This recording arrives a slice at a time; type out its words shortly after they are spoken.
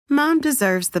Mom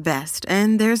deserves the best,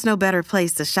 and there's no better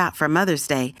place to shop for Mother's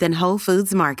Day than Whole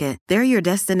Foods Market. They're your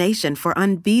destination for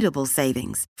unbeatable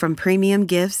savings, from premium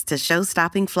gifts to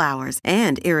show-stopping flowers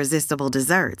and irresistible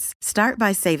desserts. Start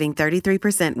by saving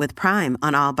 33% with Prime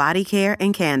on all body care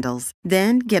and candles.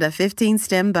 Then get a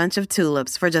 15-stem bunch of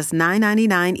tulips for just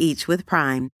 $9.99 each with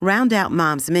Prime. Round out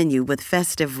Mom's menu with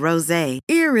festive rosé,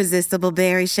 irresistible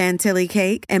berry chantilly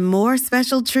cake, and more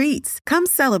special treats. Come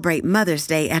celebrate Mother's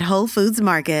Day at Whole Foods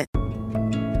Market.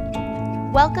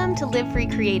 Welcome to Live Free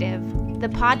Creative, the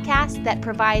podcast that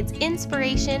provides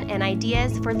inspiration and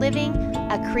ideas for living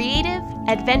a creative,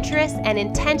 adventurous, and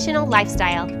intentional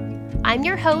lifestyle. I'm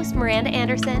your host, Miranda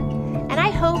Anderson, and I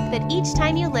hope that each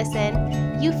time you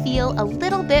listen, you feel a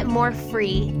little bit more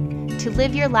free to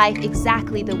live your life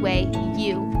exactly the way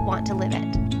you want to live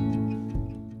it.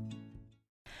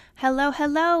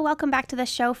 Hello. Welcome back to the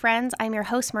show, friends. I'm your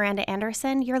host, Miranda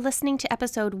Anderson. You're listening to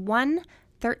episode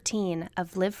 113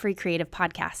 of Live Free Creative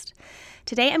Podcast.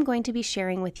 Today, I'm going to be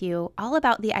sharing with you all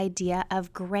about the idea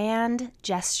of grand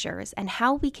gestures and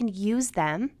how we can use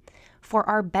them for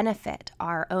our benefit,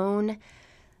 our own,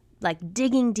 like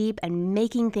digging deep and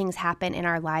making things happen in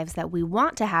our lives that we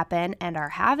want to happen and are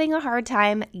having a hard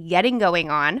time getting going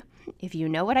on. If you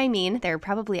know what I mean, there are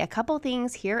probably a couple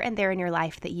things here and there in your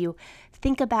life that you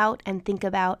think about and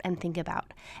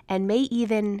may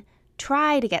even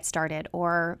try to get started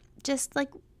or just like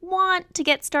want to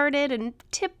get started and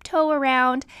tiptoe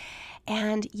around,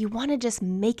 and you want to just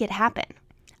make it happen.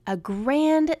 A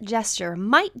grand gesture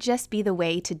might just be the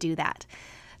way to do that.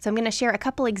 So I'm going to share a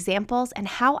couple examples and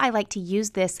how I like to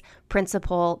use this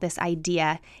principle, this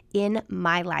idea in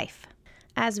my life.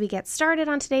 As we get started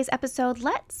on today's episode,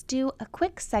 let's do a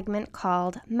quick segment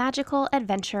called Magical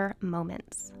Adventure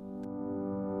Moments.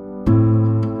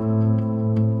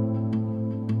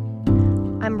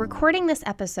 I'm recording this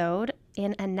episode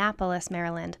in Annapolis,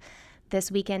 Maryland.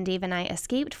 This weekend, Dave and I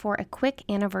escaped for a quick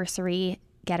anniversary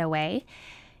getaway.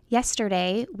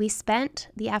 Yesterday, we spent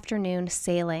the afternoon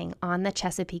sailing on the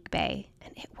Chesapeake Bay,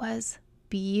 and it was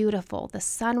beautiful. The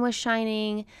sun was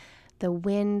shining, the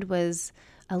wind was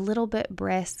a little bit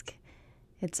brisk.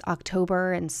 It's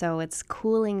October, and so it's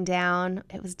cooling down.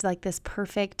 It was like this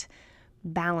perfect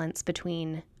balance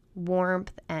between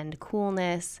warmth and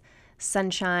coolness,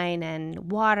 sunshine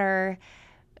and water.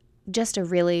 Just a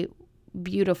really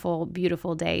beautiful,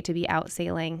 beautiful day to be out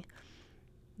sailing.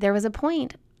 There was a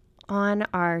point on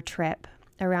our trip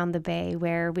around the bay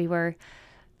where we were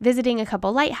visiting a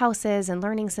couple lighthouses and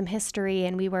learning some history,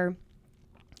 and we were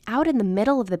out in the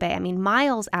middle of the bay,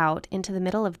 miles out into the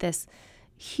middle of this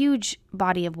huge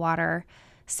body of water,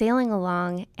 sailing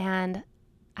along, and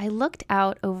I looked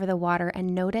out over the water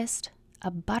and noticed a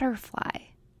butterfly,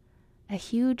 a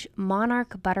huge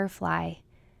monarch butterfly,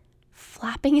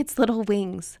 flapping its little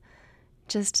wings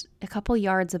just a couple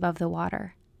yards above the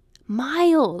water,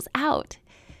 miles out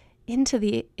into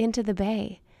the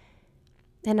bay.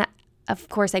 And of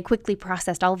course, I quickly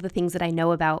processed all of the things that I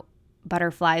know about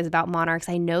butterflies, about monarchs.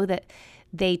 I know that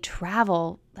they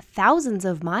travel thousands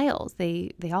of miles.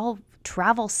 They all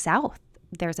travel south.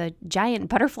 There's a giant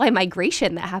butterfly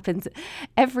migration that happens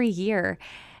every year.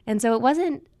 And so it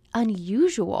wasn't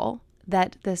unusual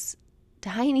that this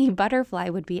tiny butterfly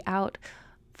would be out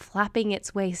flapping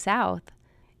its way south.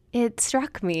 It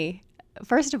struck me.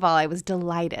 First of all, I was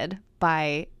delighted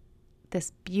by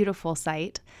this beautiful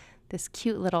sight, this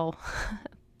cute little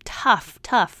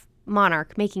tough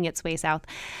monarch making its way south.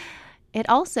 It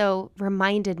also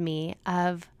reminded me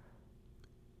of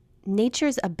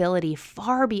nature's ability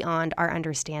far beyond our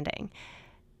understanding.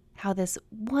 How this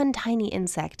one tiny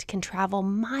insect can travel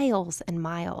miles and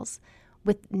miles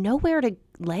with nowhere to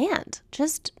land,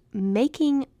 just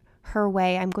making her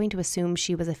way. I'm going to assume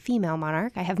she was a female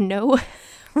monarch. I have no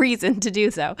reason to do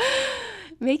so.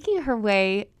 Making her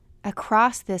way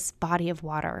across this body of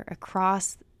water,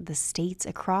 across the states,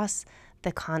 across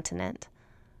the continent,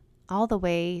 all the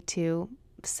way to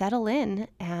settle in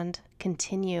and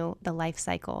continue the life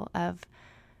cycle of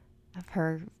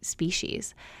her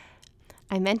species.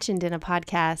 I mentioned in a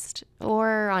podcast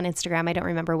or on Instagram, I don't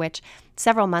remember which,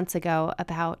 several months ago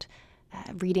about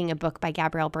reading a book by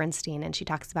Gabrielle Bernstein, and she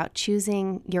talks about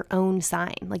choosing your own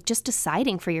sign, like just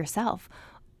deciding for yourself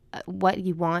what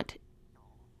you want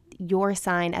your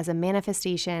sign as a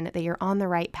manifestation that you're on the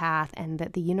right path and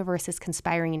that the universe is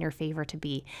conspiring in your favor to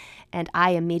be. And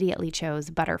I immediately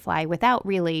chose butterfly without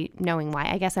really knowing why.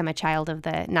 I guess I'm a child of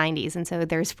the 90s, and so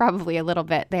there's probably a little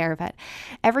bit there. But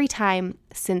every time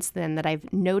since then that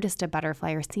I've noticed a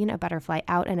butterfly or seen a butterfly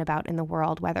out and about in the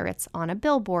world, whether it's on a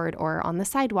billboard or on the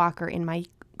sidewalk or in my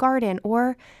garden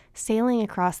or sailing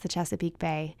across the Chesapeake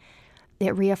Bay,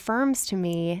 it reaffirms to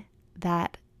me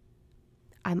that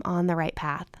I'm on the right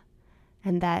path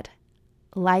and that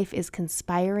life is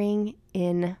conspiring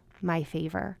in my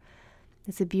favor.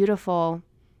 It's a beautiful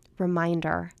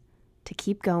reminder to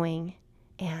keep going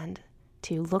and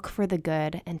to look for the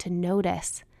good and to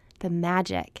notice the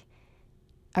magic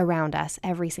around us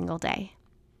every single day.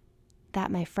 That,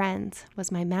 my friends,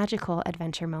 was my magical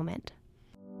adventure moment.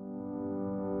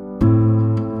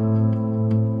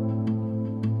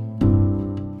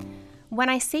 When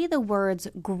I say the words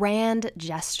grand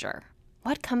gesture,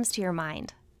 what comes to your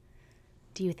mind?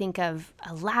 Do you think of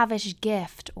a lavish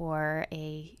gift or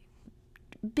a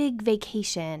big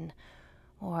vacation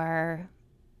or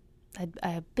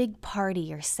a big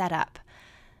party or setup?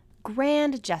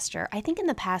 Grand gesture. I think in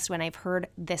the past when I've heard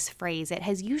this phrase, it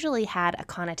has usually had a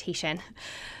connotation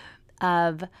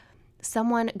of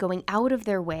someone going out of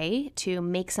their way to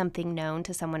make something known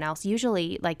to someone else.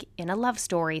 Usually, like in a love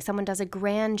story, someone does a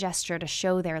grand gesture to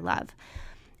show their love.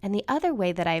 And the other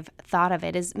way that I've thought of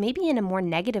it is maybe in a more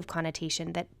negative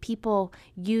connotation, that people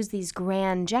use these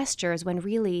grand gestures when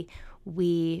really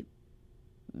we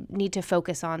need to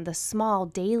focus on the small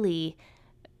daily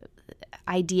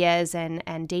ideas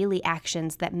and daily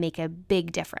actions that make a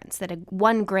big difference, that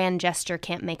one grand gesture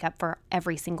can't make up for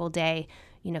every single day,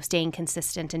 staying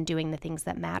consistent and doing the things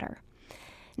that matter.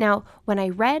 Now, when I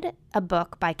read a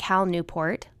book by Cal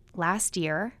Newport last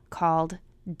year called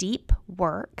Deep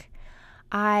Work,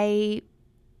 I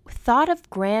thought of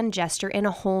grand gesture in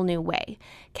a whole new way.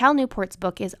 Cal Newport's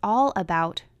book is all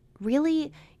about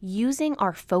really using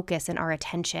our focus and our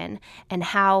attention and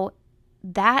how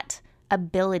that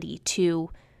ability to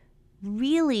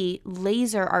really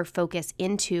laser our focus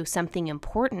into something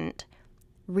important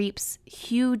reaps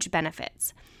huge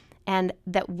benefits, and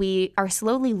that we are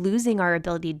slowly losing our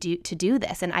ability to do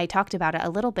this. And I talked about it a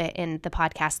little bit in the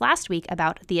podcast last week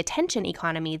about the attention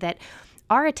economy, that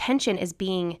our attention is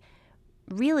being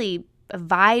really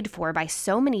vied for by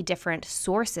so many different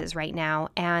sources right now.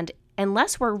 And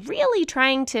unless we're really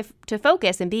trying to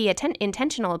focus and be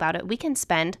intentional about it, we can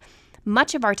spend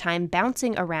much of our time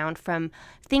bouncing around from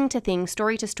thing to thing,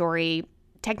 story to story,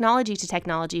 technology to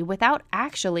technology, without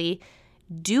actually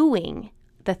doing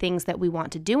the things that we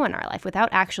want to do in our life, without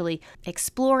actually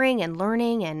exploring and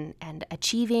learning and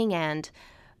achieving and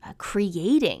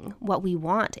creating what we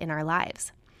want in our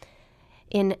lives.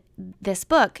 In this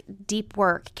book, Deep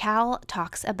Work, Cal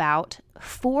talks about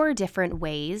 4 different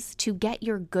ways to get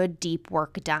your good deep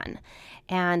work done.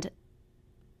 And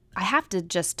I have to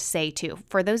just say, too,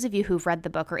 for those of you who've read the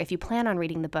book, or if you plan on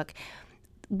reading the book,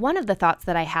 one of the thoughts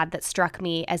that I had that struck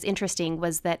me as interesting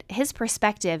was that his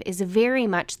perspective is very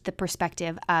much the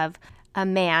perspective of a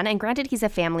man, and granted he's a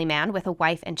family man with a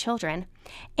wife and children,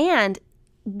 and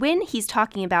when he's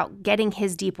talking about getting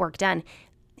his deep work done,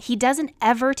 he doesn't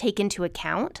ever take into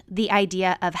account the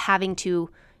idea of having to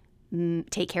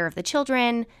take care of the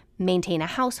children, maintain a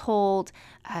household,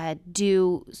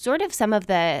 do sort of some of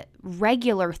the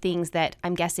regular things that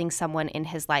I'm guessing someone in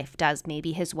his life does.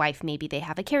 Maybe his wife, maybe they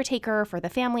have a caretaker for the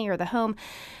family or the home.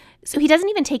 So he doesn't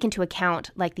even take into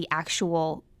account like the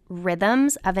actual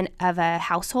rhythms of a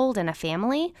household and a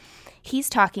family. He's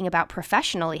talking about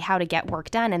professionally how to get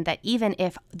work done, and that even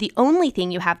if the only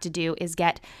thing you have to do is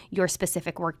get your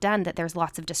specific work done, that there's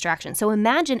lots of distractions. So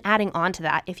imagine adding on to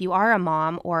that if you are a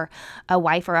mom or a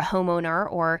wife or a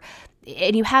homeowner,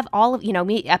 and you have all of,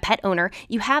 a pet owner,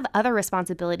 you have other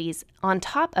responsibilities on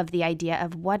top of the idea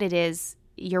of what it is,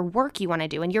 your work you want to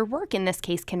do. And your work in this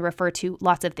case can refer to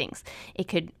lots of things. It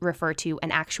could refer to an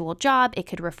actual job. It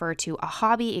could refer to a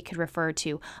hobby. It could refer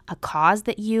to a cause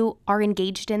that you are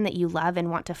engaged in, that you love and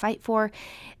want to fight for.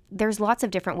 There's lots of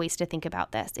different ways to think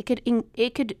about this.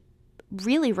 It could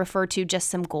really refer to just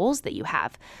some goals that you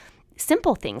have.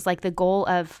 Simple things like the goal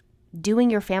of doing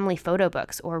your family photo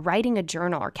books, or writing a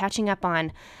journal, or catching up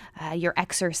on your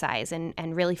exercise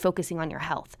and really focusing on your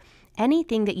health.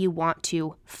 Anything that you want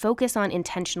to focus on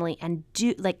intentionally and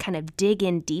do, like, kind of dig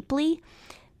in deeply,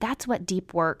 that's what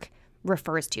deep work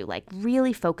refers to, like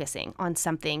really focusing on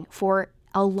something for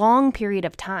a long period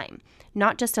of time,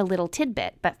 not just a little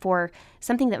tidbit, but for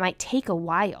something that might take a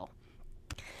while.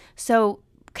 So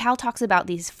Cal talks about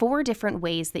these 4 different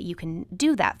ways that you can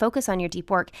do that, focus on your deep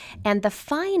work. And the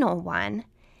final one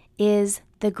is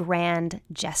the grand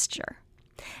gesture.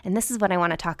 And this is what I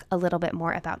want to talk a little bit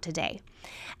more about today.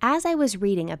 As I was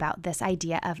reading about this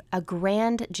idea of a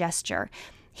grand gesture,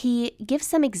 he gives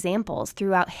some examples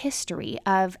throughout history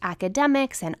of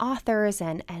academics and authors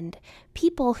and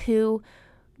people who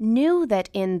knew that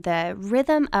in the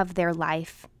rhythm of their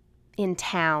life in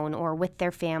town or with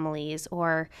their families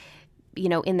or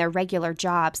in their regular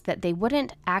jobs, that they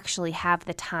wouldn't actually have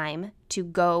the time to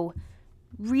go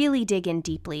really dig in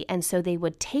deeply. And so they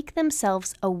would take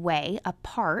themselves away,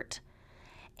 apart,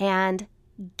 and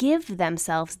give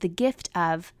themselves the gift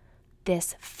of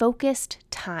this focused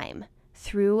time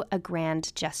through a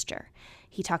grand gesture.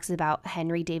 He talks about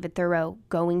Henry David Thoreau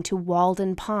going to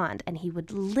Walden Pond, and he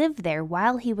would live there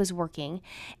while he was working,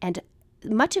 and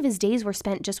much of his days were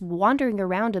spent just wandering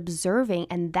around observing,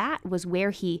 and that was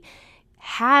where he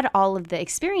had all of the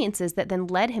experiences that then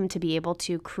led him to be able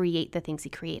to create the things he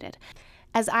created.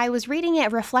 As I was reading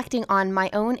it, reflecting on my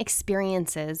own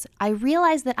experiences, I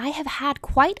realized that I have had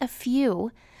quite a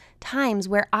few times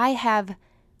where I have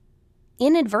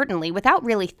inadvertently, without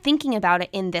really thinking about it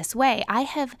in this way, I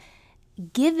have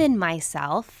given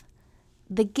myself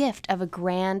the gift of a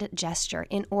grand gesture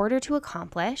in order to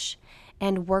accomplish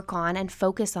and work on and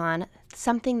focus on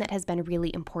something that has been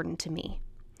really important to me.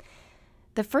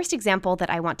 The first example that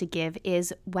I want to give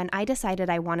is when I decided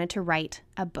I wanted to write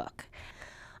a book.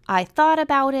 I thought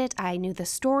about it. I knew the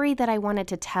story that I wanted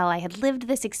to tell. I had lived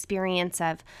this experience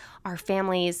of our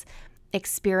family's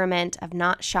experiment of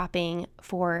not shopping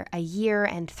for a year,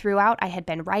 and throughout I had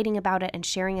been writing about it and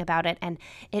sharing about it, and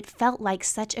it felt like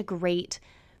such a great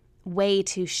way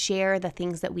to share the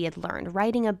things that we had learned,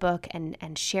 writing a book and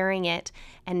sharing it,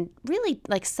 and really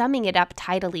like summing it up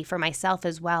tidily for myself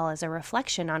as well as a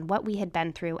reflection on what we had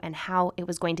been through and how it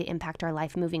was going to impact our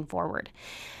life moving forward.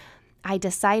 I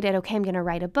decided, okay, I'm going to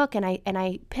write a book, and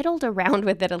I piddled around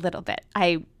with it a little bit.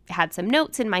 I had some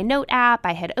notes in my note app.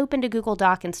 I had opened a Google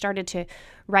Doc and started to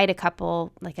write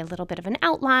a little bit of an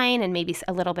outline and maybe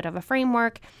a little bit of a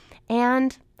framework.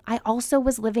 And I also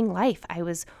was living life. I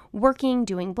was working,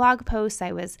 doing blog posts.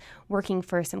 I was working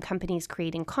for some companies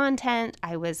creating content.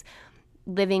 I was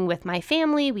living with my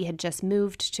family. We had just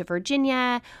moved to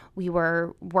Virginia. We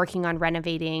were working on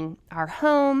renovating our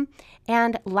home,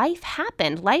 and life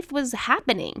happened. Life was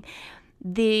happening.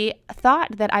 The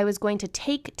thought that I was going to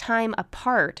take time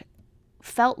apart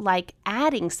felt like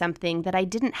adding something that I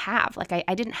didn't have. Like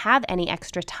I didn't have any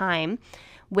extra time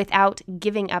without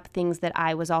giving up things that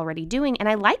I was already doing. And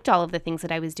I liked all of the things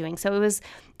that I was doing. So it was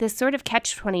this sort of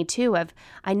catch-22 of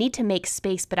I need to make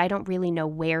space, but I don't really know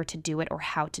where to do it or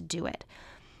how to do it.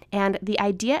 And the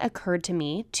idea occurred to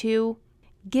me to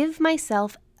give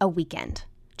myself a weekend.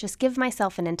 Just give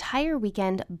myself an entire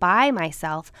weekend by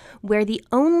myself where the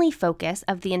only focus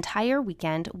of the entire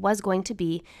weekend was going to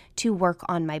be to work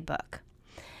on my book.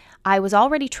 I was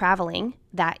already traveling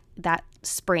that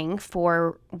spring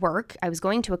for work. I was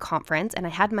going to a conference, and I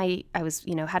had my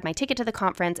ticket to the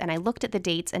conference, and I looked at the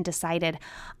dates and decided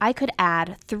I could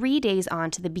add 3 days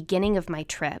on to the beginning of my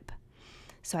trip.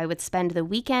 So I would spend the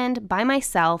weekend by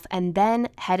myself and then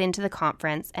head into the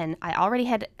conference. And I already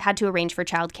had to arrange for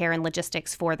childcare and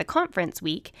logistics for the conference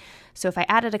week. So if I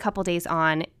added a couple days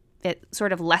on, it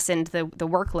sort of lessened the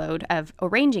workload of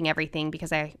arranging everything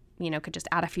because I, could just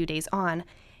add a few days on.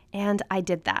 And I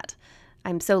did that.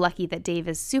 I'm so lucky that Dave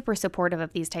is super supportive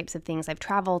of these types of things. I've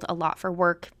traveled a lot for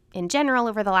work in general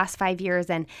over the last 5 years.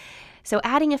 And so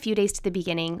adding a few days to the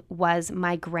beginning was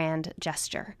my grand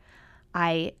gesture.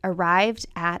 I arrived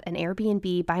at an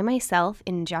Airbnb by myself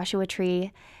in Joshua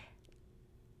Tree.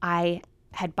 I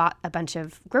had bought a bunch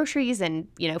of groceries and,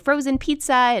 frozen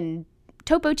pizza and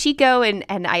Topo Chico, and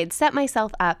I had set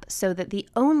myself up so that the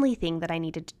only thing that I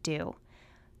needed to do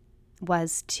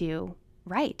was to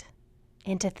write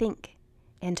and to think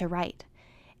and to write.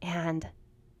 And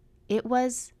it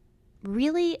was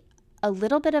really a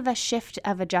little bit of a shift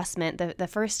of adjustment. The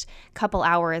first couple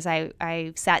hours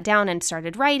I sat down and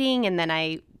started writing, and then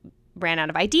I ran out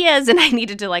of ideas and I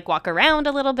needed to walk around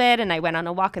a little bit, and I went on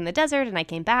a walk in the desert and I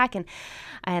came back and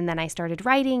then I started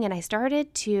writing, and I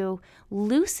started to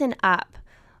loosen up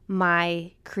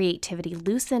my creativity,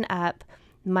 loosen up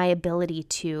my ability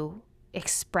to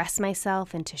express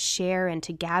myself and to share and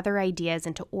to gather ideas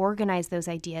and to organize those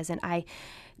ideas. And I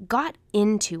got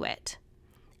into it.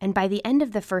 And by the end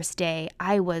of the first day,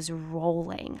 I was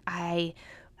rolling. I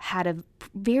had a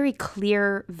very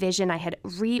clear vision. I had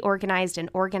reorganized and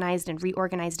organized and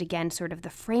reorganized again, sort of the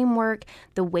framework,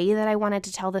 the way that I wanted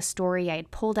to tell the story. I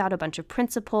had pulled out a bunch of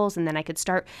principles, and then I could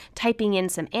start typing in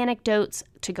some anecdotes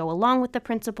to go along with the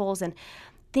principles, and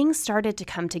things started to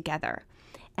come together.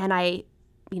 And I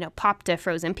popped a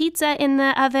frozen pizza in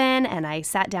the oven, and I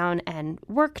sat down and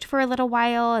worked for a little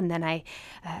while, and then I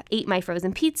ate my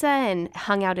frozen pizza and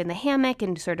hung out in the hammock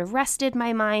and sort of rested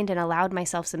my mind and allowed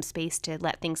myself some space to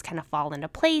let things kind of fall into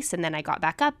place, and then I got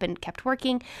back up and kept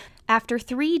working. After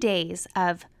 3 days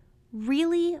of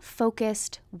really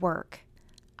focused work,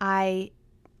 I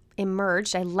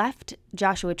emerged, I left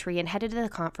Joshua Tree and headed to the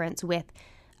conference with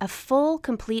a full,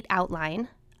 complete outline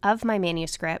of my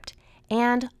manuscript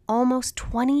and almost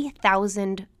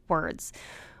 20,000 words,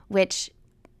 which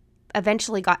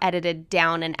eventually got edited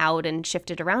down and out and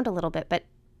shifted around a little bit. But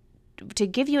to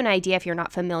give you an idea, if you're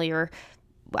not familiar,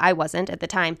 I wasn't at the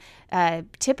time, a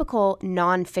typical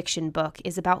nonfiction book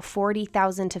is about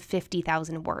 40,000 to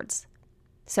 50,000 words.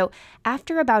 So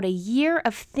after about a year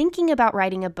of thinking about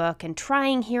writing a book and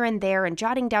trying here and there and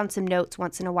jotting down some notes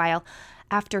once in a while,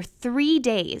 after 3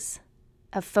 days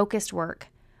of focused work,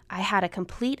 I had a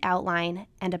complete outline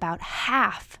and about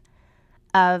half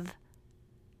of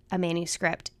a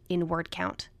manuscript in word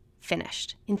count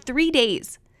finished. In 3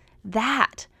 days.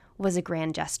 That was a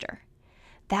grand gesture.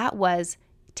 That was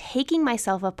taking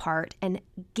myself apart and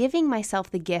giving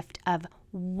myself the gift of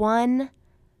one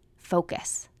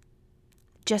focus.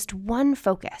 Just one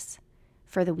focus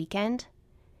for the weekend,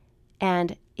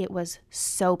 and it was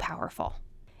so powerful.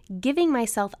 Giving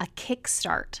myself a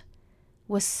kickstart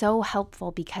was so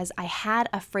helpful because I had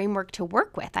a framework to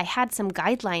work with. I had some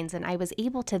guidelines, and I was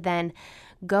able to then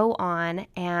go on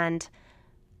and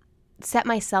set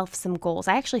myself some goals.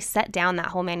 I actually set down that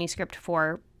whole manuscript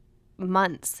for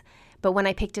months, but when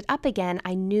I picked it up again,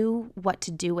 I knew what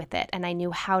to do with it, and I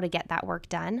knew how to get that work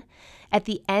done. At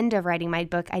the end of writing my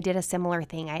book, I did a similar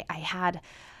thing. I had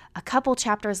a couple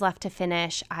chapters left to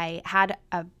finish. I had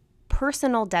a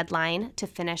personal deadline to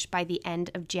finish by the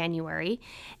end of January,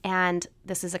 and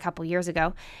this is a couple years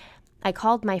ago. I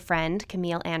called my friend,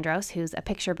 Camille Andros, who's a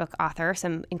picture book author,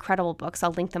 some incredible books.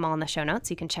 I'll link them all in the show notes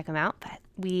so you can check them out. But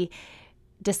we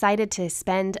decided to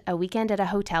spend a weekend at a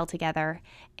hotel together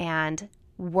and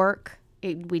work.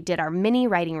 We did our mini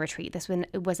writing retreat. This one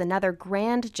was another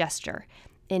grand gesture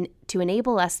to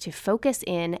enable us to focus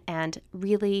in and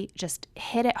really just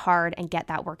hit it hard and get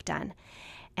that work done.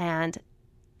 And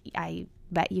I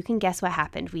bet you can guess what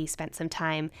happened. We spent some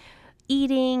time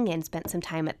eating and spent some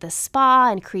time at the spa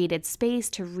and created space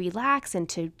to relax and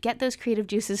to get those creative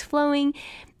juices flowing.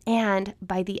 And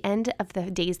by the end of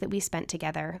the days that we spent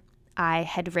together, I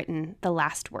had written the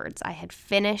last words. I had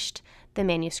finished the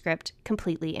manuscript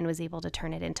completely and was able to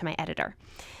turn it into my editor.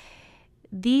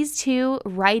 These two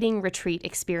writing retreat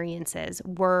experiences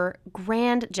were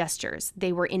grand gestures.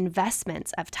 They were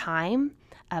investments of time,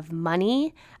 of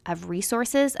money, of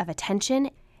resources, of attention,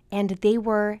 and they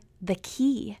were the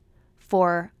key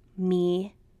for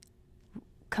me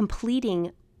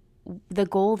completing the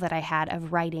goal that I had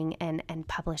of writing and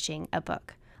publishing a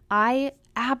book. I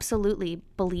absolutely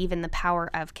believe in the power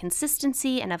of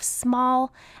consistency and of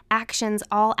small actions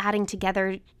all adding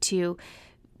together to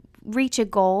reach a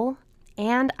goal.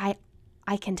 And I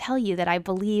can tell you that I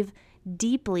believe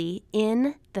deeply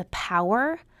in the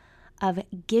power of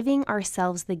giving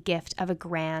ourselves the gift of a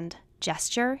grand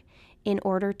gesture in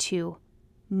order to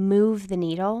move the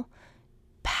needle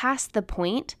past the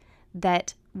point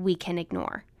that we can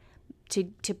ignore,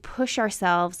 to push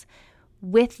ourselves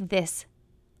with this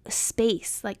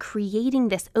space, like creating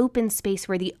this open space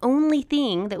where the only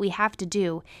thing that we have to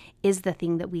do is the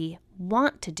thing that we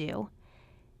want to do,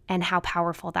 and how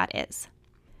powerful that is.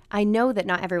 I know that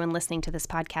not everyone listening to this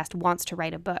podcast wants to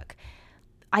write a book.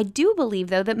 I do believe,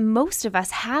 though, that most of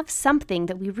us have something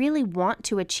that we really want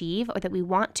to achieve or that we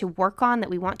want to work on, that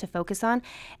we want to focus on,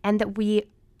 and that we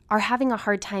are having a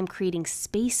hard time creating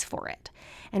space for it.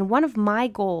 And one of my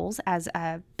goals as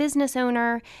a business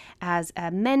owner, as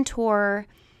a mentor,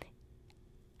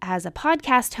 as a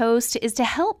podcast host is to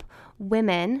help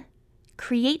women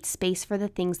create space for the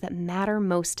things that matter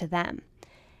most to them.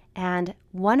 And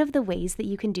one of the ways that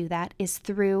you can do that is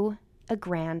through a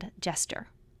grand gesture.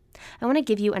 I want to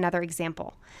give you another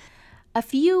example. A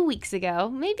few weeks ago,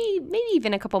 maybe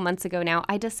even a couple months ago now,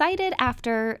 I decided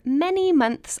after many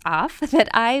months off that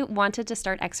I wanted to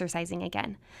start exercising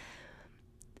again.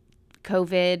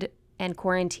 COVID and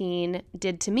quarantine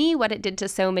did to me what it did to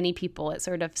so many people. It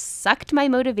sort of sucked my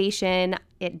motivation,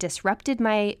 it disrupted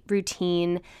my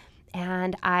routine,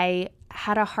 and I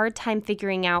had a hard time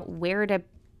figuring out where to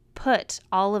put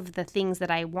all of the things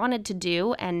that I wanted to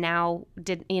do, and now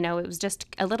it was just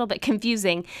a little bit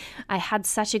confusing. I had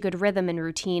such a good rhythm and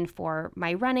routine for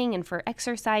my running and for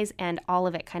exercise, and all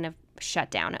of it kind of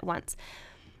shut down at once.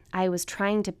 I was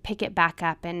trying to pick it back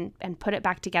up and put it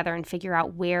back together and figure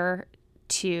out where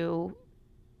to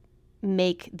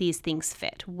make these things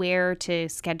fit, where to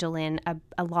schedule in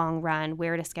a long run,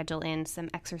 where to schedule in some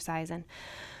exercise. And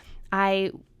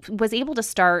I was able to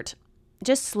start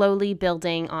just slowly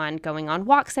building on going on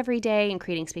walks every day and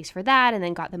creating space for that, and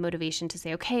then got the motivation to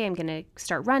say, okay, I'm going to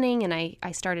start running, and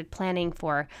I started planning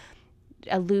for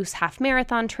a loose half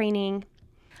marathon training.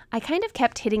 I kind of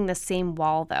kept hitting the same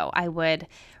wall, though. I would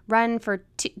run for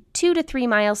 2 to 3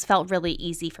 miles, felt really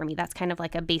easy for me. That's kind of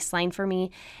like a baseline for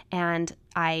me. And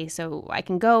so I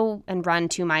can go and run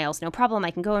 2 miles, no problem.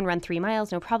 I can go and run 3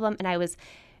 miles, no problem. And I was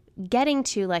getting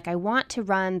to like, I want to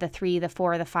run the 3, the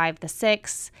 4, the 5, the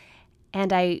 6.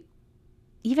 And I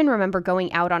even remember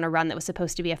going out on a run that was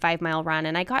supposed to be a 5-mile run,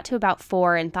 and I got to about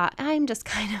 4 and thought, I'm just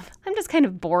kind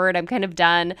of bored. I'm kind of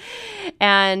done.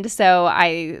 And so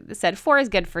I said 4 is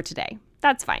good for today.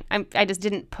 That's fine. I just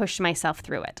didn't push myself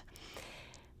through it.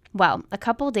 Well, a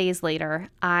couple days later,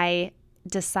 I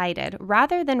decided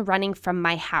rather than running from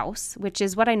my house, which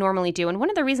is what I normally do, and one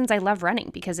of the reasons I love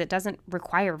running because it doesn't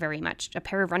require very much, a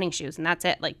pair of running shoes, and that's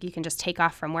it. Like you can just take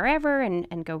off from wherever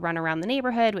and go run around the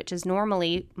neighborhood, which is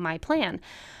normally my plan.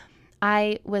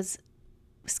 I was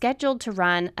scheduled to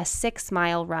run a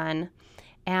 6-mile run,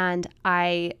 and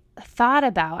I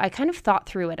kind of thought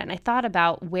through it, and I thought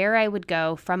about where I would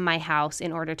go from my house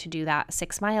in order to do that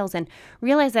 6 miles, and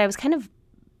realized that I was kind of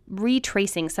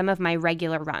retracing some of my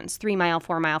regular runs, 3-mile,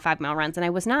 4-mile, 5-mile runs. And I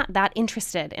was not that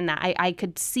interested in that. I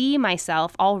could see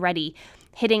myself already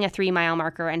hitting a 3-mile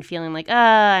marker and feeling like,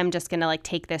 I'm just going to like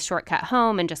take this shortcut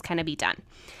home and just kind of be done.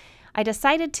 I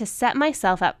decided to set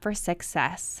myself up for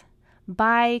success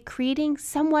by creating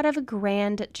somewhat of a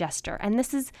grand gesture. And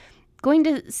this is going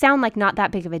to sound like not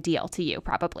that big of a deal to you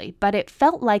probably, but it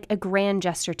felt like a grand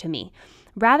gesture to me.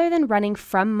 Rather than running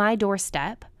from my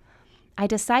doorstep, I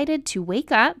decided to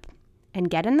wake up and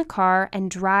get in the car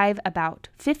and drive about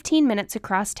 15 minutes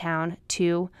across town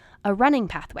to a running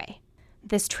pathway.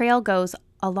 This trail goes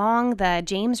along the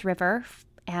James River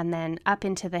and then up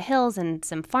into the hills and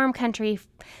some farm country.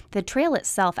 The trail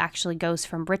itself actually goes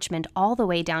from Richmond all the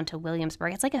way down to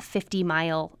Williamsburg. It's like a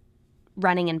 50-mile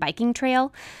running and biking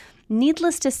trail.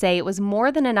 Needless to say, it was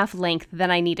more than enough length than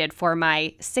I needed for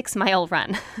my 6-mile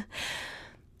run.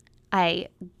 I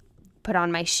put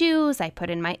on my shoes, I put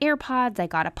in my AirPods, I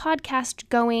got a podcast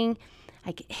going,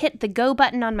 I hit the go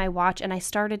button on my watch, and I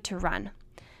started to run.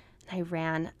 I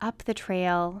ran up the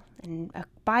trail and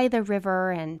by the river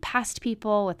and past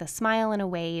people with a smile and a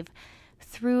wave,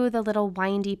 through the little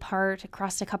windy part,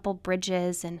 across a couple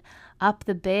bridges, and up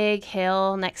the big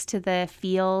hill next to the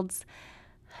fields.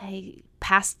 I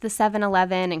passed the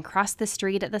 7-Eleven and crossed the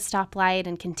street at the stoplight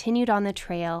and continued on the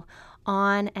trail,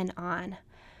 on and on.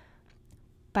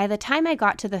 By the time I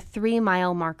got to the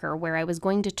 3-mile marker where I was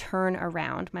going to turn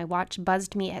around, my watch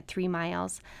buzzed me at 3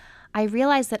 miles, I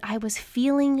realized that I was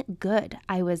feeling good.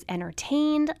 I was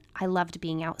entertained. I loved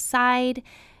being outside.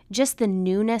 Just the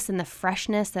newness and the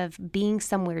freshness of being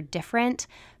somewhere different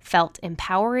felt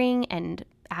empowering and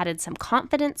added some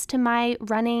confidence to my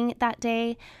running that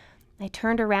day. I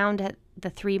turned around at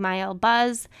the 3-mile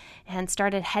buzz and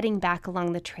started heading back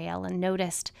along the trail and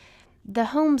noticed the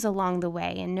homes along the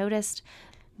way and noticed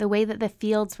the way that the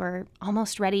fields were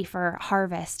almost ready for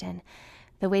harvest and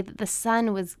the way that the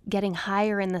sun was getting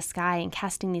higher in the sky and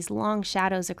casting these long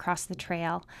shadows across the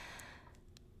trail.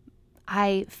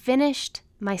 I finished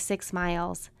my 6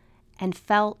 miles and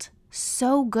felt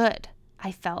so good.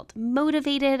 I felt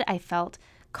motivated. I felt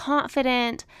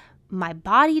confident. My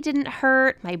body didn't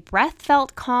hurt. My breath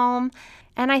felt calm.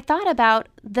 And I thought about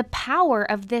the power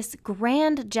of this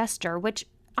grand gesture, which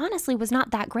honestly was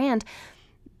not that grand,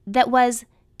 that was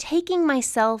taking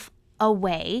myself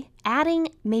away, adding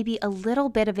maybe a little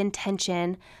bit of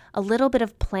intention, a little bit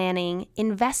of planning,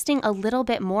 investing a little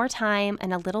bit more time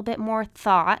and a little bit more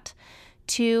thought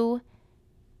to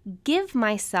give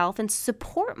myself and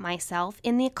support myself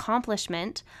in the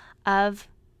accomplishment of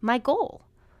my goal.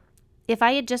 If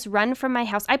I had just run from my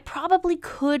house, I probably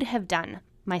could have done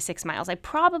my 6 miles. I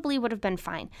probably would have been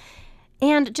fine.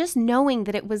 And just knowing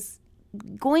that it was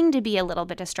going to be a little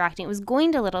bit distracting, it was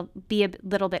going to be a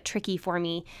little bit tricky for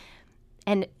me,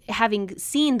 and having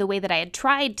seen the way that I had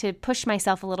tried to push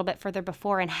myself a little bit further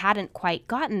before and hadn't quite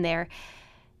gotten there,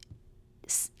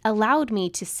 allowed me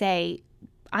to say,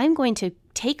 I'm going to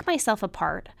take myself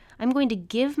apart. I'm going to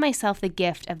give myself the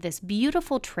gift of this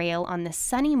beautiful trail on this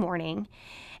sunny morning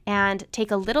and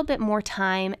take a little bit more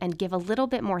time and give a little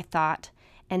bit more thought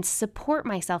and support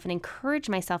myself and encourage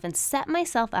myself and set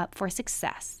myself up for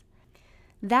success.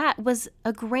 That was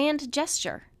a grand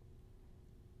gesture.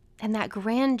 And that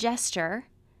grand gesture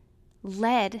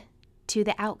led to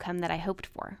the outcome that I hoped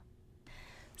for.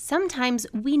 Sometimes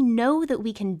we know that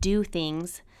we can do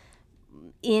things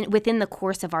within the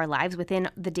course of our lives, within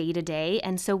the day-to-day,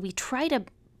 and so we try to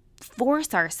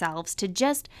force ourselves to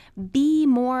just be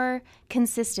more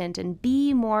consistent and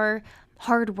be more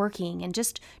hardworking and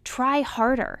just try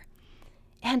harder.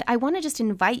 And I want to just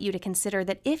invite you to consider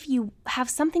that if you have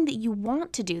something that you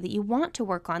want to do, that you want to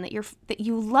work on, that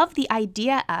you love the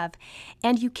idea of,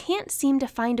 and you can't seem to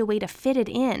find a way to fit it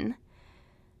in,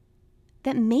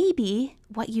 that maybe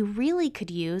what you really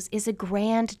could use is a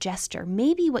grand gesture.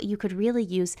 Maybe what you could really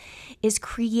use is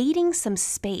creating some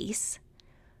space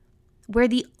where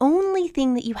the only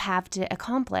thing that you have to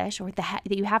accomplish or that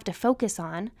you have to focus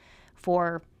on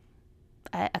for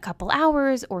a couple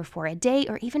hours or for a day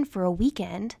or even for a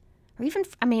weekend or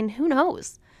even, who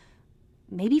knows,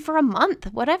 maybe for a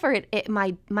month, whatever it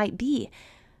might be.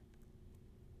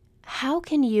 How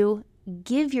can you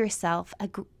give yourself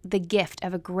the gift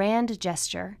of a grand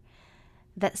gesture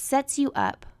that sets you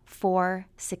up for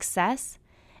success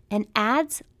and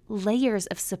adds layers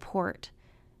of support?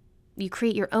 You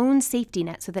create your own safety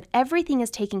net so that everything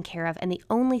is taken care of, and the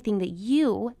only thing that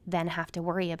you then have to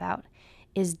worry about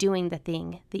is doing the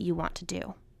thing that you want to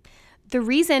do. The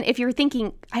reason, if you're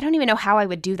thinking, I don't even know how I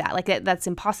would do that, like that's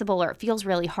impossible or it feels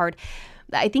really hard,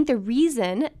 I think the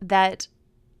reason that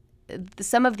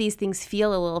some of these things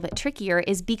feel a little bit trickier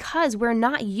is because we're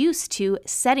not used to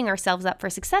setting ourselves up for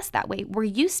success that way. We're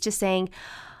used to saying,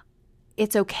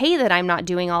 it's okay that I'm not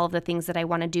doing all of the things that I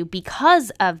want to do because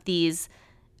of these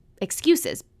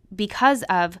excuses, because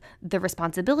of the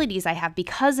responsibilities I have,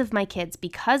 because of my kids,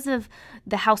 because of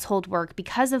the household work,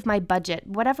 because of my budget,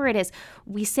 whatever it is.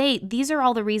 We say, these are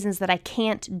all the reasons that I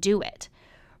can't do it,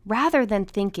 rather than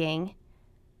thinking,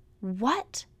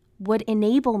 what would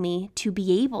enable me to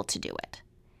be able to do it?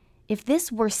 If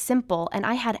this were simple and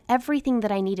I had everything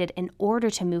that I needed in order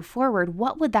to move forward,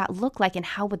 what would that look like and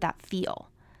how would that feel?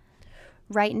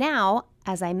 Right now,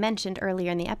 as I mentioned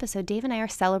earlier in the episode, Dave and I are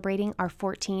celebrating our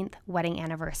 14th wedding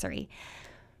anniversary.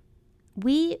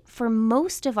 We, for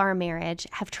most of our marriage,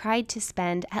 have tried to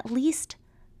spend at least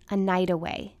a night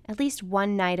away, at least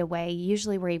one night away.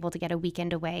 Usually we're able to get a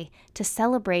weekend away to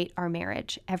celebrate our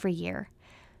marriage every year.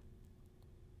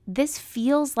 This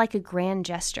feels like a grand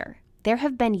gesture. There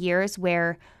have been years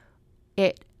where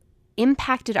it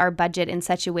impacted our budget in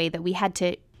such a way that we had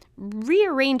to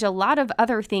rearrange a lot of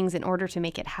other things in order to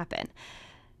make it happen.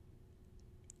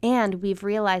 And we've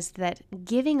realized that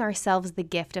giving ourselves the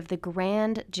gift of the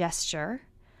grand gesture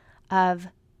of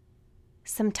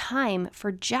some time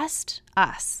for just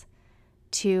us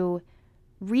to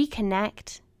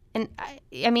reconnect. And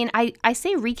I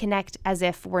say reconnect as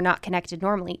if we're not connected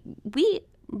normally. We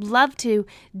love to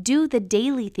do the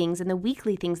daily things and the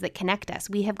weekly things that connect us.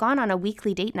 We have gone on a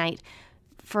weekly date night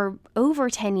for over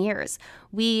 10 years.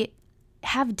 We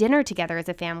have dinner together as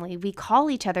a family. We call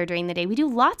each other during the day. We do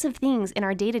lots of things in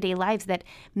our day-to-day lives that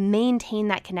maintain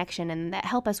that connection and that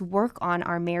help us work on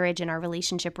our marriage and our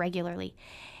relationship regularly.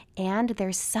 And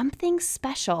there's something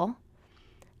special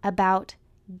about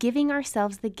giving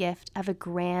ourselves the gift of a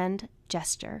grand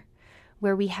gesture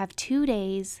where we have 2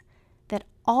 days that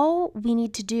all we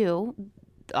need to do,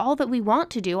 all that we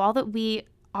want to do, all that we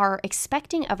are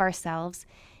expecting of ourselves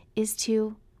is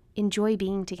to enjoy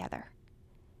being together,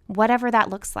 whatever that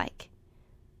looks like.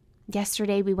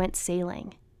 Yesterday we went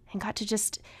sailing and got to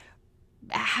just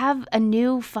have a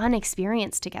new fun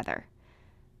experience together.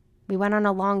 We went on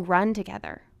a long run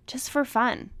together just for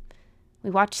fun. We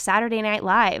watched Saturday Night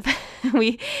Live.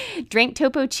 We drank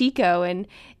Topo Chico and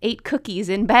ate cookies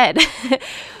in bed.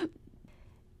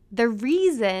 The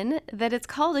reason that it's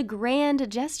called a grand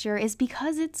gesture is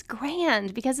because it's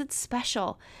grand, because it's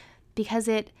special, because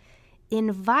it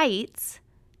invites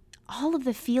all of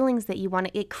the feelings that you want.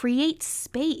 It creates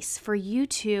space for you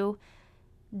to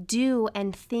do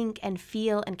and think and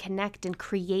feel and connect and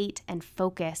create and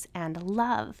focus and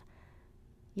love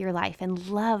your life and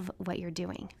love what you're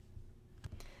doing.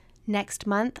 Next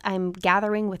month, I'm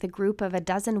gathering with a group of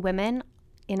 12 women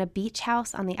in a beach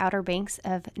house on the Outer Banks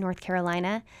of North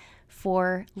Carolina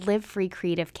for Live Free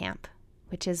Creative Camp,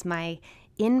 which is my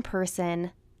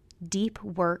in-person deep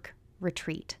work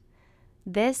retreat.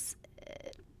 This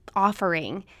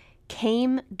offering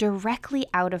came directly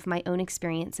out of my own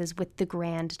experiences with the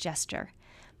grand gesture.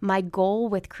 My goal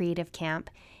with Creative Camp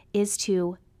is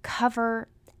to cover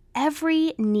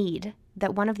every need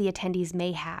that one of the attendees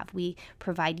may have. We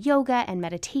provide yoga and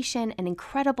meditation and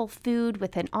incredible food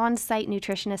with an on-site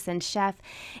nutritionist and chef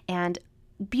and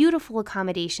beautiful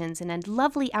accommodations in a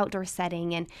lovely outdoor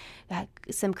setting and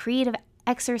some creative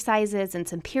exercises and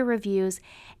some peer reviews,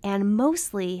 and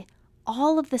mostly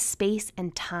all of the space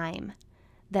and time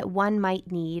that one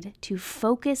might need to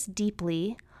focus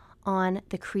deeply on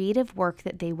the creative work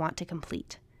that they want to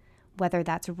complete, whether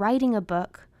that's writing a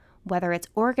book, whether it's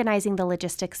organizing the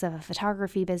logistics of a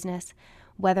photography business,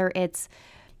 whether it's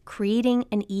creating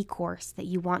an e-course that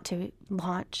you want to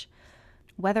launch,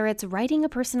 whether it's writing a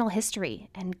personal history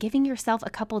and giving yourself a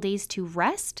couple days to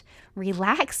rest,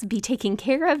 relax, be taken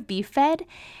care of, be fed,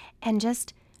 and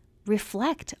just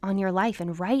reflect on your life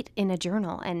and write in a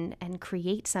journal and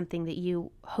create something that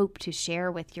you hope to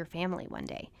share with your family one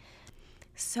day.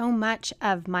 So much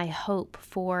of my hope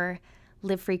for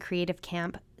Live Free Creative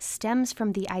Camp stems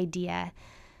from the idea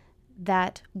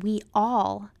that we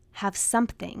all have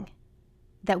something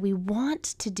that we want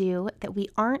to do that we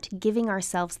aren't giving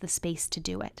ourselves the space to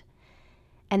do it.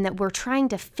 And that we're trying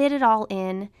to fit it all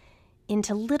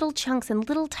into little chunks and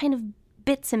little tiny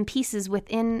bits and pieces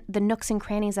within the nooks and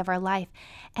crannies of our life.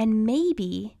 And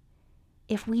maybe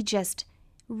if we just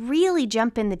really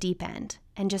jump in the deep end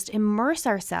and just immerse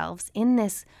ourselves in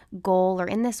this goal or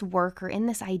in this work or in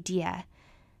this idea,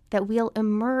 that we'll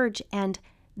emerge and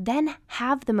then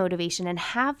have the motivation and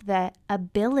have the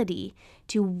ability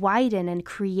to widen and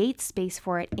create space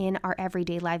for it in our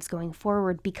everyday lives going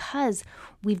forward, because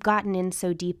we've gotten in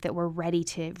so deep that we're ready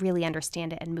to really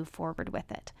understand it and move forward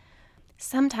with it.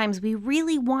 Sometimes we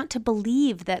really want to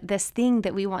believe that this thing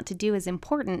that we want to do is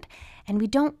important, and we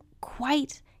don't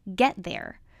quite get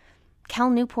there. Cal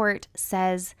Newport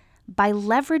says, by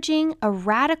leveraging a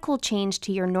radical change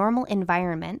to your normal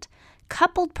environment,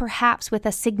 coupled perhaps with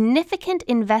a significant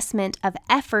investment of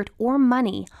effort or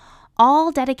money,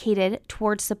 all dedicated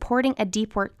towards supporting a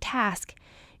deep work task,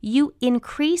 you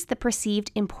increase the perceived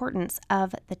importance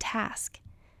of the task.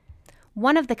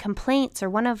 One of the complaints, or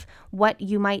one of what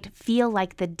you might feel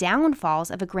like the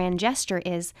downfalls of a grand gesture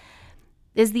is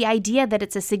the idea that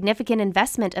it's a significant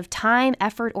investment of time,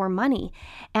 effort, or money.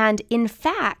 And in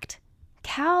fact,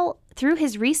 Cal, through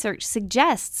his research,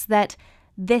 suggests that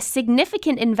this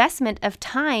significant investment of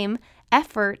time,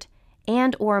 effort,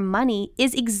 and or money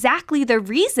is exactly the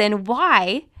reason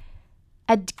why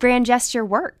a grand gesture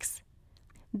works.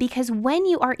 Because when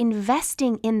you are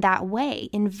investing in that way,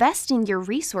 investing your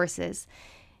resources,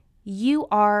 you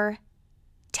are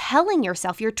telling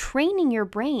yourself, you're training your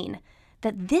brain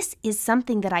that this is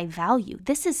something that I value.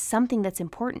 This is something that's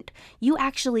important. You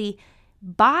actually,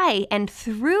 by and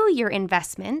through your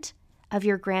investment of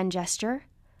your grand gesture,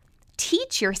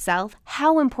 teach yourself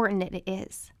how important it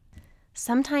is.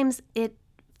 Sometimes it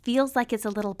feels like it's a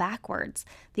little backwards,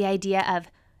 the idea of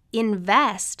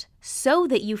invest so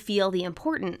that you feel the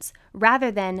importance, rather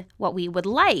than what we would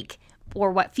like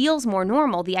or what feels more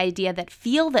normal, the idea that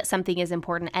feel that something is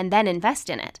important and then invest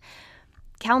in it.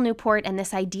 Cal Newport and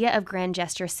this idea of grand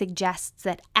gesture suggests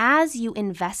that as you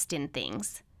invest in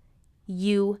things,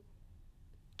 you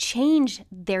change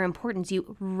their importance,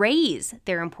 you raise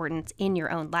their importance in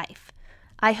your own life.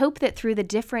 I hope that through the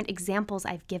different examples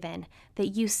I've given, that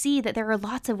you see that there are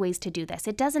lots of ways to do this.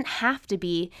 It doesn't have to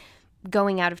be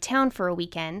going out of town for a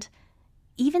weekend.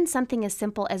 Even something as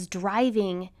simple as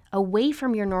driving away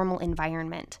from your normal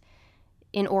environment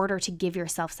in order to give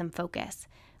yourself some focus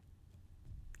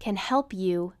can help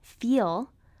you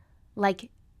feel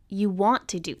like you want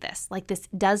to do this, like this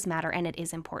does matter and it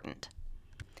is important.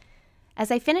 As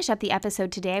I finish up the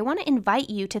episode today, I want to invite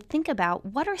you to think about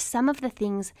what are some of the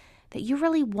things that you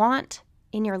really want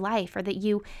in your life, or that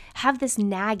you have this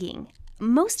nagging.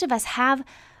 Most of us have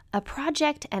a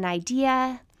project, an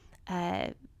idea,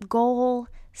 a goal,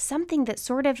 something that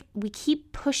sort of we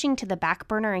keep pushing to the back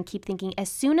burner and keep thinking, as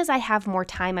soon as I have more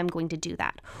time, I'm going to do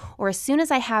that. Or as soon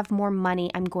as I have more money,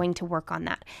 I'm going to work on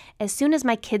that. As soon as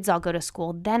my kids all go to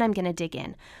school, then I'm going to dig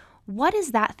in. What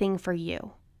is that thing for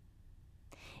you?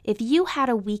 If you had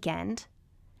a weekend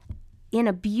in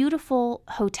a beautiful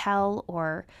hotel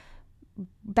or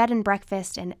bed and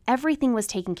breakfast and everything was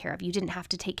taken care of, you didn't have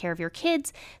to take care of your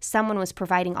kids, someone was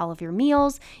providing all of your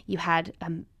meals, you had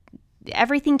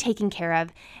everything taken care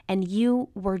of, and you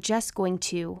were just going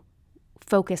to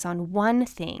focus on one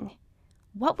thing,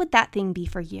 what would that thing be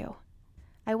for you?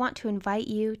 I want to invite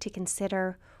you to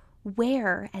consider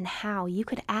where and how you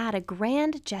could add a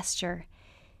grand gesture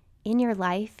in your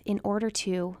life in order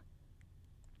to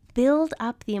build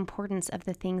up the importance of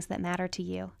the things that matter to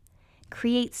you.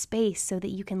 Create space so that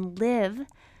you can live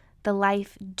the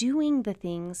life doing the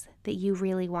things that you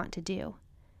really want to do.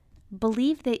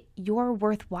 Believe that you're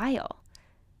worthwhile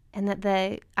and that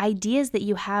the ideas that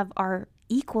you have are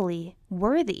equally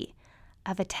worthy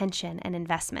of attention and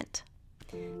investment.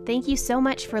 Thank you so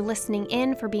much for listening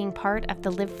in, for being part of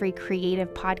the Live Free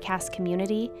Creative podcast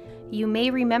community. You may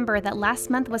remember that last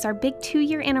month was our big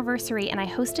 2-year anniversary and I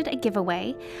hosted a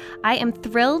giveaway. I am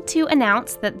thrilled to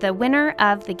announce that the winner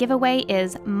of the giveaway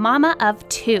is Mama of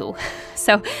 2.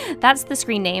 So that's the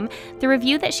screen name. The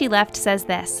review that she left says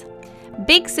this: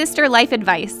 Big Sister Life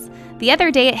Advice. The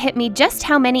other day, it hit me just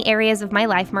how many areas of my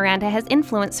life Miranda has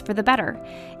influenced for the better.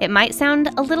 It might sound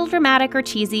a little dramatic or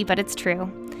cheesy, but it's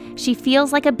true. She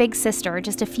feels like a big sister,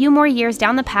 just a few more years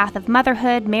down the path of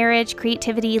motherhood, marriage,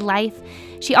 creativity, life.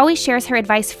 She always shares her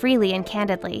advice freely and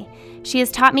candidly. She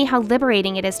has taught me how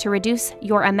liberating it is to reduce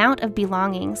your amount of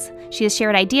belongings. She has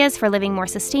shared ideas for living more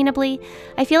sustainably.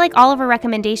 I feel like all of her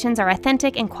recommendations are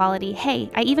authentic and quality. Hey,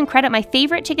 I even credit my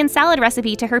favorite chicken salad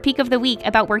recipe to her peak of the week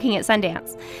about working at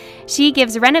Sundance. She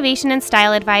gives renovation and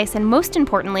style advice, and most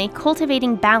importantly,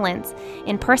 cultivating balance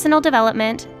in personal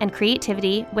development and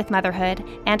creativity with motherhood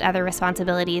and other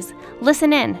responsibilities.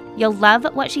 Listen in. You'll love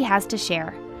what she has to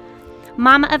share.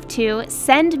 Mama of two,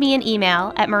 send me an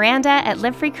email at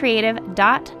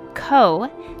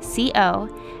miranda@livefreecreative.co,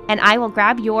 and I will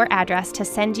grab your address to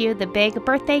send you the big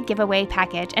birthday giveaway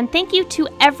package. And thank you to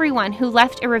everyone who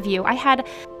left a review. I had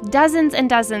dozens and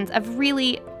dozens of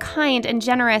really kind and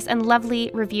generous and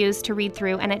lovely reviews to read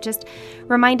through, and it just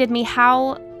reminded me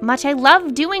how much I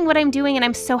love doing what I'm doing, and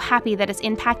I'm so happy that it's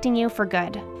impacting you for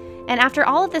good. And after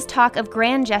all of this talk of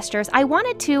grand gestures, I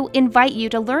wanted to invite you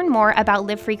to learn more about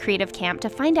Live Free Creative Camp to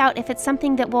find out if it's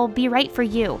something that will be right for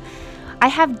you. I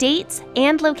have dates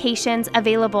and locations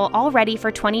available already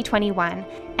for 2021.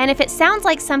 And if it sounds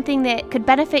like something that could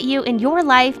benefit you in your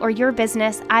life or your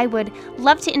business, I would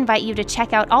love to invite you to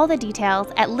check out all the details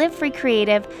at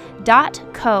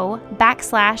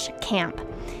livefreecreative.co/camp.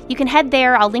 You can head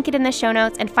there, I'll link it in the show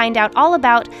notes, and find out all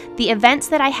about the events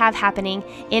that I have happening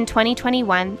in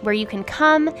 2021 where you can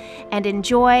come and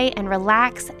enjoy and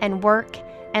relax and work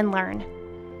and learn.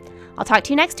 I'll talk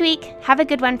to you next week. Have a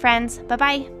good one, friends.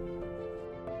 Bye-bye.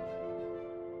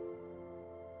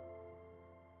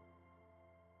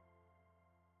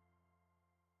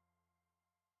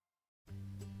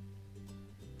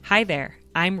 Hi there,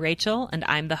 I'm Rachel, and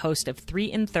I'm the host of 3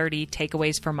 in 30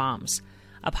 Takeaways for Moms,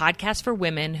 a podcast for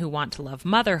women who want to love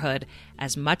motherhood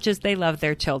as much as they love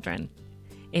their children.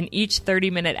 In each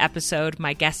 30-minute episode,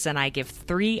 my guests and I give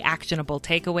 3 actionable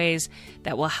takeaways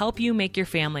that will help you make your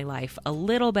family life a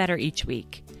little better each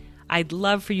week. I'd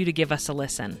love for you to give us a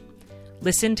listen.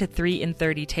 Listen to 3 in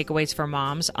 30 Takeaways for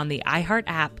Moms on the iHeart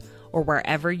app or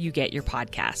wherever you get your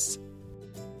podcasts.